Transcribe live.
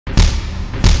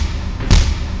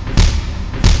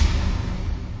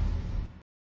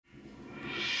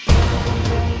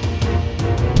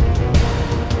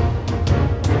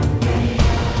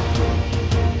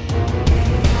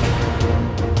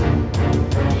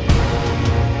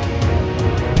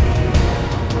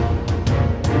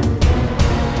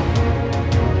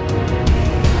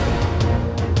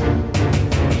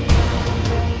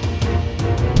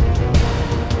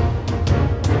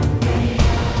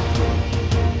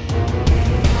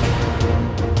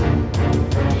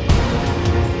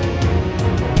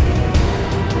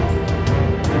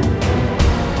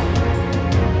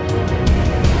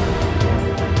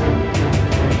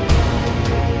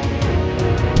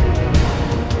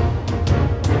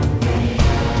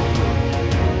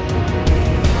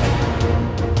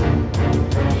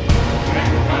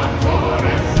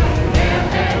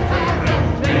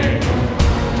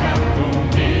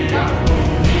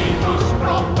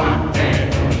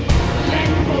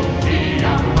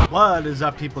What is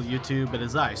up, people YouTube? It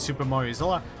is I, Super Mario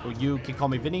Zola, or you can call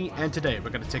me Vinny, and today we're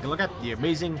going to take a look at the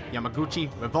Amazing Yamaguchi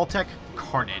Revoltech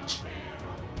Carnage.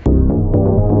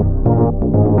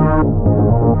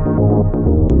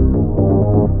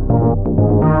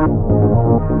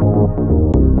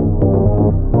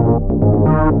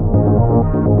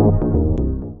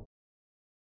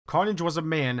 Carnage was a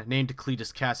man named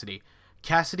Cletus Cassidy.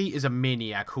 Cassidy is a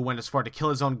maniac who went as far to kill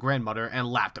his own grandmother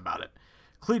and laughed about it.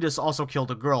 Cletus also killed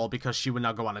a girl because she would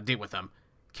not go on a date with him.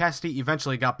 Cassidy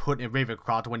eventually got put in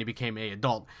Ravencroft when he became an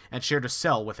adult and shared a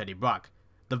cell with Eddie Brock.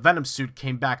 The Venom suit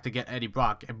came back to get Eddie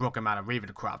Brock and broke him out of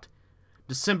Ravencroft.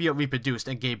 The symbiote reproduced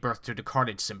and gave birth to the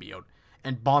Carnage symbiote,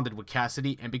 and bonded with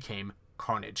Cassidy and became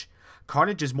Carnage.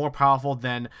 Carnage is more powerful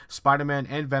than Spider-Man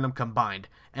and Venom combined,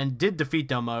 and did defeat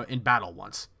them in battle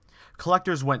once.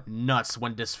 Collectors went nuts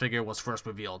when this figure was first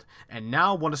revealed, and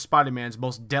now one of Spider-Man's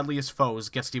most deadliest foes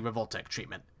gets the Revoltech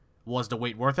treatment. Was the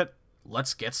wait worth it?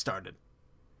 Let's get started.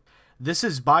 This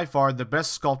is by far the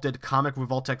best sculpted comic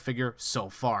Revoltech figure so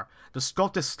far. The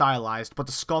sculpt is stylized, but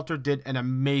the sculptor did an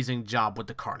amazing job with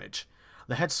the Carnage.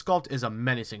 The head sculpt is a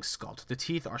menacing sculpt. The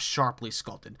teeth are sharply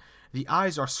sculpted. The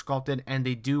eyes are sculpted, and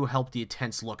they do help the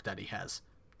intense look that he has.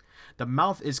 The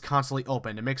mouth is constantly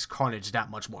open and makes Carnage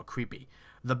that much more creepy.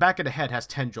 The back of the head has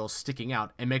tendrils sticking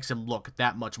out and makes him look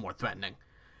that much more threatening.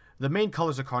 The main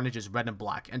colors of Carnage is red and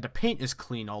black, and the paint is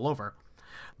clean all over.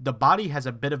 The body has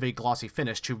a bit of a glossy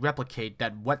finish to replicate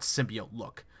that wet symbiote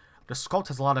look. The sculpt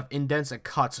has a lot of indents and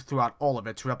cuts throughout all of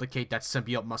it to replicate that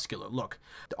symbiote muscular look.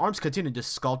 The arms continue to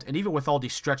sculpt, and even with all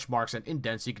these stretch marks and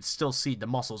indents, you can still see the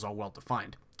muscles are well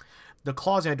defined. The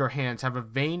claws and her hands have a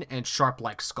vein and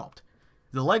sharp-like sculpt.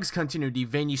 The legs continue the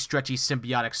veiny, stretchy,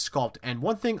 symbiotic sculpt, and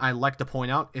one thing I like to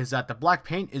point out is that the black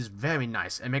paint is very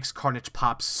nice and makes Carnage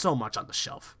pop so much on the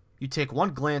shelf. You take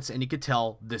one glance and you can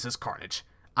tell this is Carnage.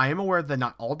 I am aware that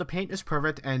not all the paint is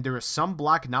perfect and there is some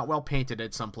black not well painted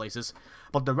in some places,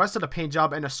 but the rest of the paint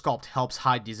job and the sculpt helps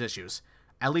hide these issues,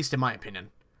 at least in my opinion.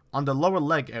 On the lower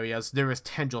leg areas, there is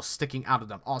tendrils sticking out of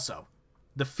them also.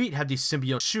 The feet have the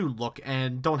symbiote shoe look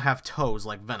and don't have toes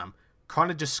like Venom.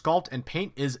 Carnage's sculpt and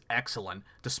paint is excellent.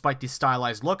 Despite the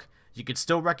stylized look, you can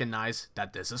still recognize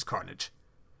that this is Carnage.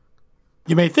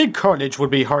 You may think Carnage would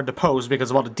be hard to pose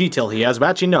because of all the detail he has,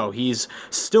 but actually no, he's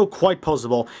still quite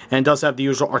poseable and does have the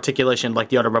usual articulation like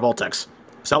the other Revoltechs.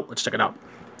 So, let's check it out.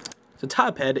 The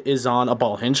top head is on a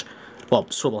ball hinge,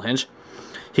 well, swivel hinge.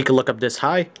 He can look up this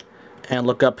high and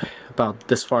look up about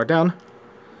this far down.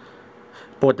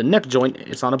 But with the neck joint,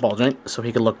 it's on a ball joint, so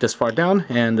he can look this far down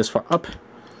and this far up.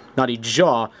 Now the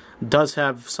jaw does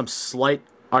have some slight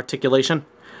articulation,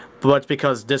 but it's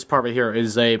because this part right here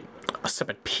is a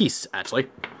separate piece, actually,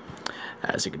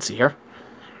 as you can see here.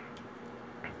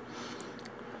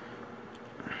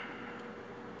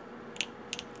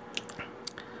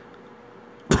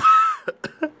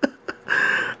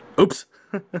 Oops.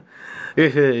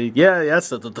 Yeah, that's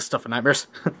the stuff of nightmares.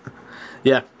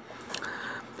 Yeah.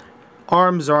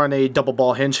 Arms are on a double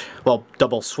ball hinge, well,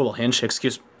 double swivel hinge,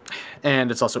 excuse me.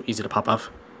 And it's also easy to pop off.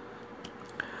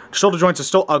 Shoulder joints are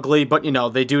still ugly, but you know,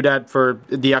 they do that for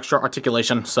the extra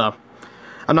articulation, so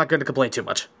I'm not going to complain too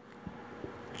much.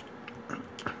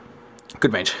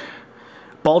 Good range.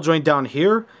 Ball joint down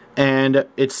here, and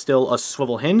it's still a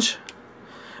swivel hinge.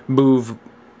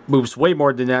 Moves way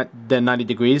more than that, than 90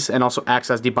 degrees, and also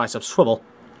acts as the bicep swivel.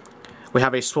 We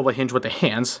have a swivel hinge with the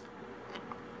hands.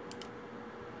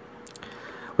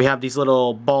 We have these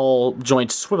little ball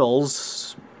joint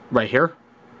swivels right here,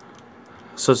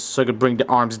 so I could bring the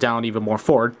arms down even more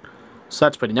forward, so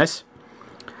that's pretty nice.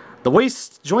 The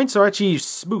waist joints are actually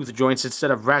smooth joints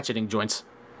instead of ratcheting joints,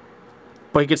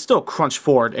 but you can still crunch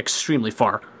forward extremely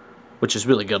far, which is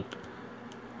really good.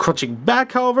 Crunching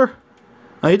back, however,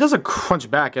 he doesn't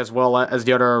crunch back as well as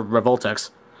the other Revoltechs.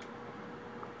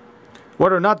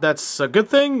 Whether or not that's a good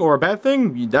thing or a bad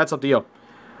thing, that's up to you.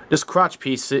 This crotch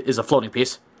piece is a floating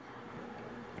piece.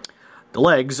 The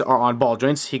legs are on ball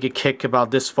joints. He could kick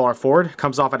about this far forward.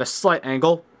 Comes off at a slight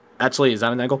angle. Actually, is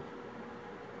that an angle?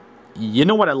 You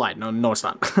know what, I lied. No, it's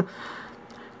not.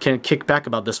 Can kick back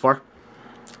about this far.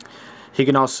 He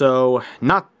can also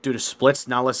not do the splits,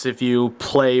 now unless if you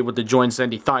play with the joints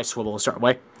and the thigh swivel a certain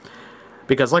way.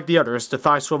 Because like the others, the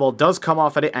thigh swivel does come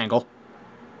off at an angle.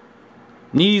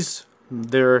 Knees,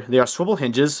 they are swivel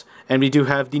hinges, and we do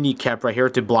have the kneecap right here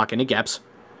to block any gaps.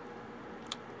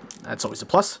 That's always a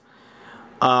plus.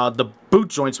 The boot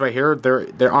joints right here,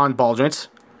 they're on ball joints.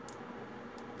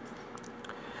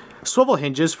 Swivel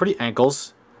hinges for the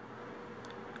ankles.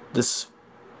 This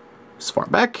far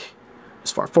back,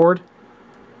 this far forward.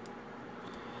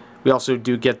 We also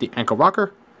do get the ankle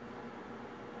rocker.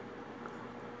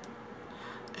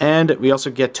 And we also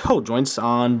get toe joints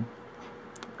on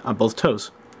both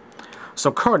toes.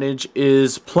 So Carnage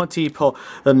is plenty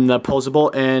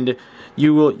posable, and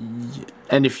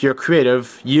if you're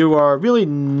creative, you are really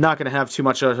not going to have too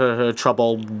much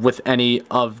trouble with any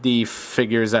of the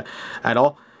figures at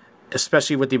all,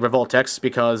 especially with the Revoltechs,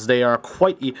 because they are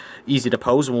quite easy to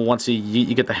pose once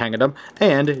you get the hang of them,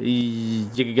 and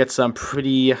you can get some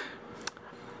pretty...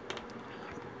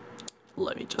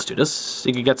 Let me just do this.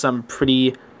 You can get some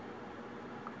pretty...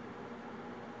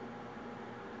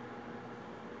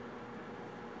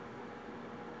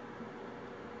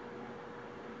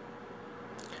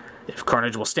 If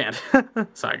Carnage will stand.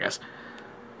 Sorry, guys.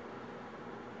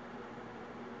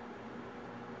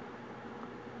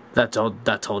 That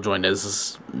toe joint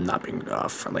is not being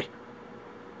friendly.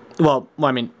 Well,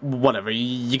 I mean, whatever.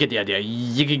 You get the idea.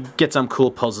 You can get some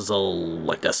cool poses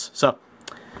like this. So,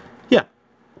 yeah.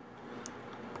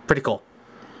 Pretty cool.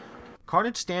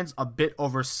 Carnage stands a bit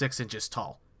over 6 inches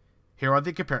tall. Here are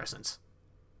the comparisons.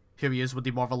 Here he is with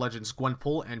the Marvel Legends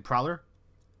Gwenpool and Prowler.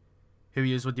 Here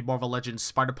he is with the Marvel Legends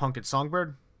Spider-Punk and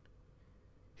Songbird.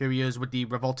 Here he is with the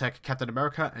Revoltech Captain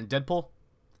America and Deadpool.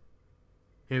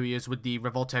 Here he is with the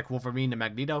Revoltech Wolverine and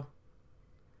Magneto.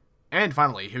 And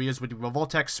finally, here he is with the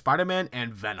Revoltech Spider-Man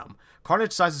and Venom.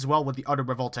 Carnage sizes well with the other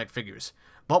Revoltech figures,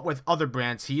 but with other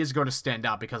brands, he is going to stand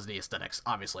out because of the aesthetics,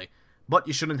 obviously. But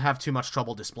you shouldn't have too much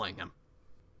trouble displaying him.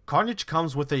 Carnage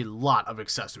comes with a lot of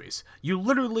accessories. You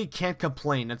literally can't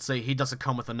complain and say he doesn't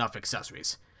come with enough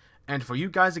accessories. And for you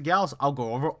guys and gals, I'll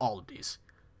go over all of these.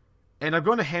 And I'm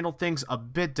going to handle things a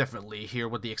bit differently here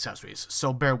with the accessories,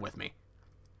 so bear with me.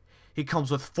 He comes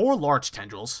with 4 large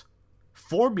tendrils,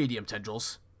 4 medium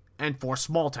tendrils, and 4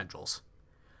 small tendrils.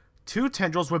 2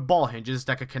 tendrils with ball hinges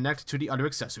that can connect to the other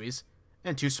accessories,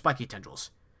 and 2 spiky tendrils.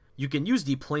 You can use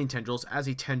the plain tendrils as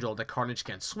a tendril that Carnage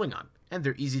can swing on, and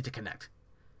they're easy to connect.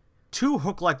 2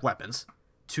 hook-like weapons,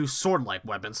 2 sword-like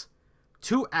weapons,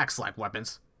 2 axe-like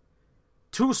weapons,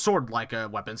 2 sword-like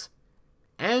weapons,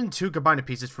 and 2 combiner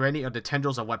pieces for any of the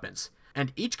tendrils of weapons.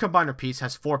 And each combiner piece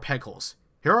has 4 peg holes.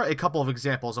 Here are a couple of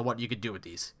examples of what you could do with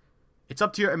these. It's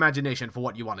up to your imagination for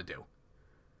what you want to do.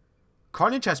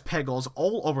 Carnage has peg holes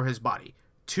all over his body.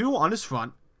 2 on his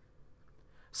front,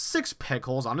 6 peg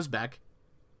holes on his back,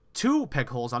 2 peg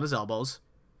holes on his elbows,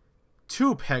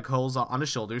 2 peg holes on his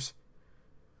shoulders,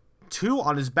 2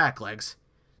 on his back legs,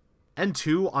 and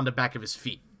 2 on the back of his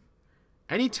feet.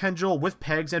 Any tendril with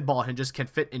pegs and ball hinges can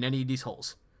fit in any of these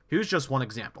holes. Here's just one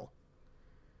example.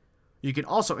 You can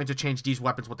also interchange these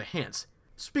weapons with the hands.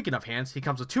 Speaking of hands, he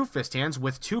comes with 2 fist hands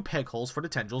with 2 peg holes for the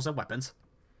tendrils and weapons,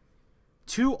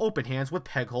 2 open hands with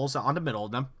peg holes on the middle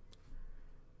of them,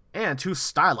 and 2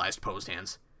 stylized posed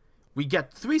hands. We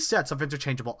get 3 sets of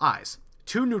interchangeable eyes,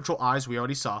 2 neutral eyes we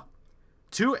already saw,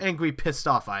 2 angry pissed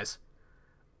off eyes,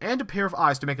 and a pair of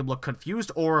eyes to make him look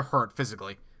confused or hurt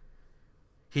physically.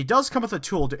 He does come with a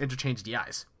tool to interchange the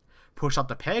eyes. Push up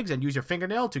the pegs and use your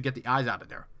fingernail to get the eyes out of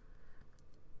there.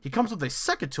 He comes with a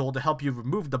second tool to help you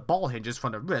remove the ball hinges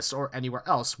from the wrists or anywhere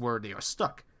else where they are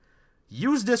stuck.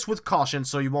 Use this with caution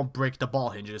so you won't break the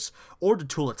ball hinges or the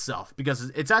tool itself, because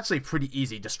it's actually pretty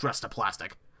easy to stress the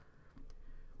plastic.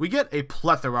 We get a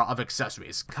plethora of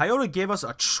accessories. Kyoto gave us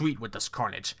a treat with this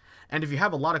Carnage, and if you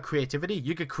have a lot of creativity,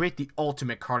 you could create the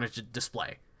ultimate Carnage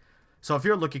display. So if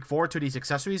you're looking forward to these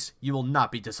accessories, you will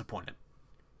not be disappointed.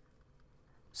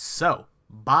 So,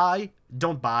 buy,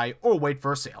 don't buy, or wait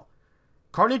for a sale.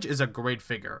 Carnage is a great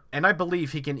figure, and I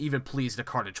believe he can even please the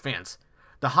Carnage fans.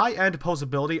 The high-end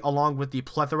posability along with the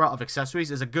plethora of accessories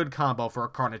is a good combo for a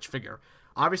Carnage figure.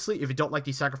 Obviously, if you don't like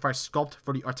the sacrifice sculpt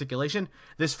for the articulation,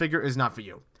 this figure is not for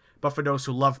you. But for those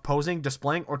who love posing,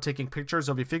 displaying, or taking pictures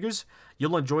of your figures,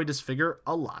 you'll enjoy this figure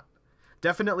a lot.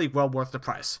 Definitely well worth the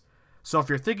price. So if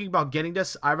you're thinking about getting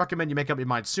this, I recommend you make up your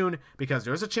mind soon, because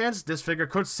there is a chance this figure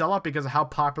could sell out because of how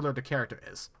popular the character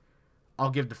is. I'll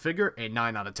give the figure a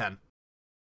 9 out of 10.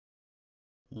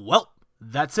 Well,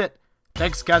 that's it.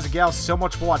 Thanks guys and gals so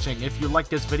much for watching. If you like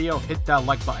this video, hit that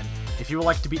like button. If you would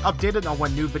like to be updated on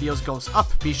when new videos goes up,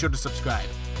 be sure to subscribe.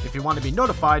 If you want to be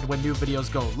notified when new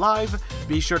videos go live,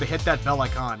 be sure to hit that bell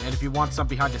icon. And if you want some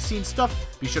behind the scenes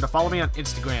stuff, be sure to follow me on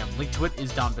Instagram. Link to it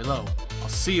is down below. I'll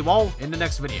see you all in the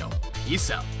next video.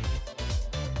 Peace out.